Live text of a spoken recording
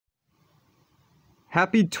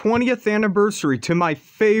Happy 20th anniversary to my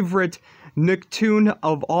favorite Nicktoon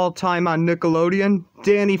of all time on Nickelodeon,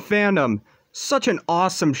 Danny Phantom. Such an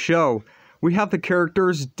awesome show. We have the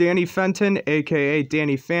characters Danny Fenton, aka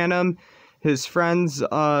Danny Phantom, his friends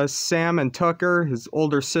Sam and Tucker, his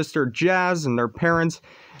older sister Jazz, and their parents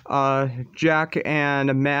Jack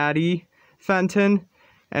and Maddie Fenton,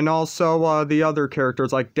 and also the other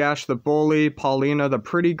characters like Dash the Bully, Paulina the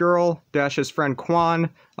Pretty Girl, Dash's friend Quan,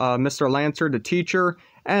 Mr. Lancer the teacher,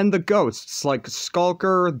 and the ghosts like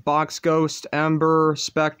Skulker, Box Ghost, Ember,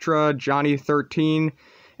 Spectra, Johnny 13,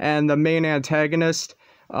 and the main antagonist,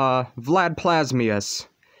 Vlad Plasmius.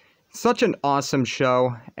 Such an awesome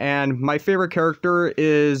show, and my favorite character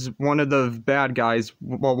is one of the bad guys,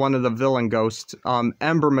 well, one of the villain ghosts.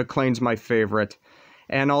 Ember McLean's my favorite.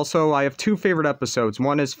 And also, I have two favorite episodes.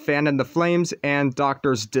 One is Fan in the Flames and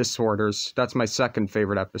Doctor's Disorders. That's my second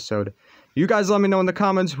favorite episode. You guys let me know in the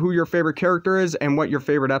comments who your favorite character is and what your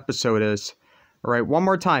favorite episode is. Alright, one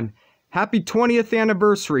more time. Happy 20th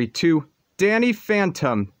anniversary to Danny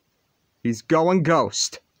Phantom. He's going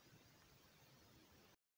ghost.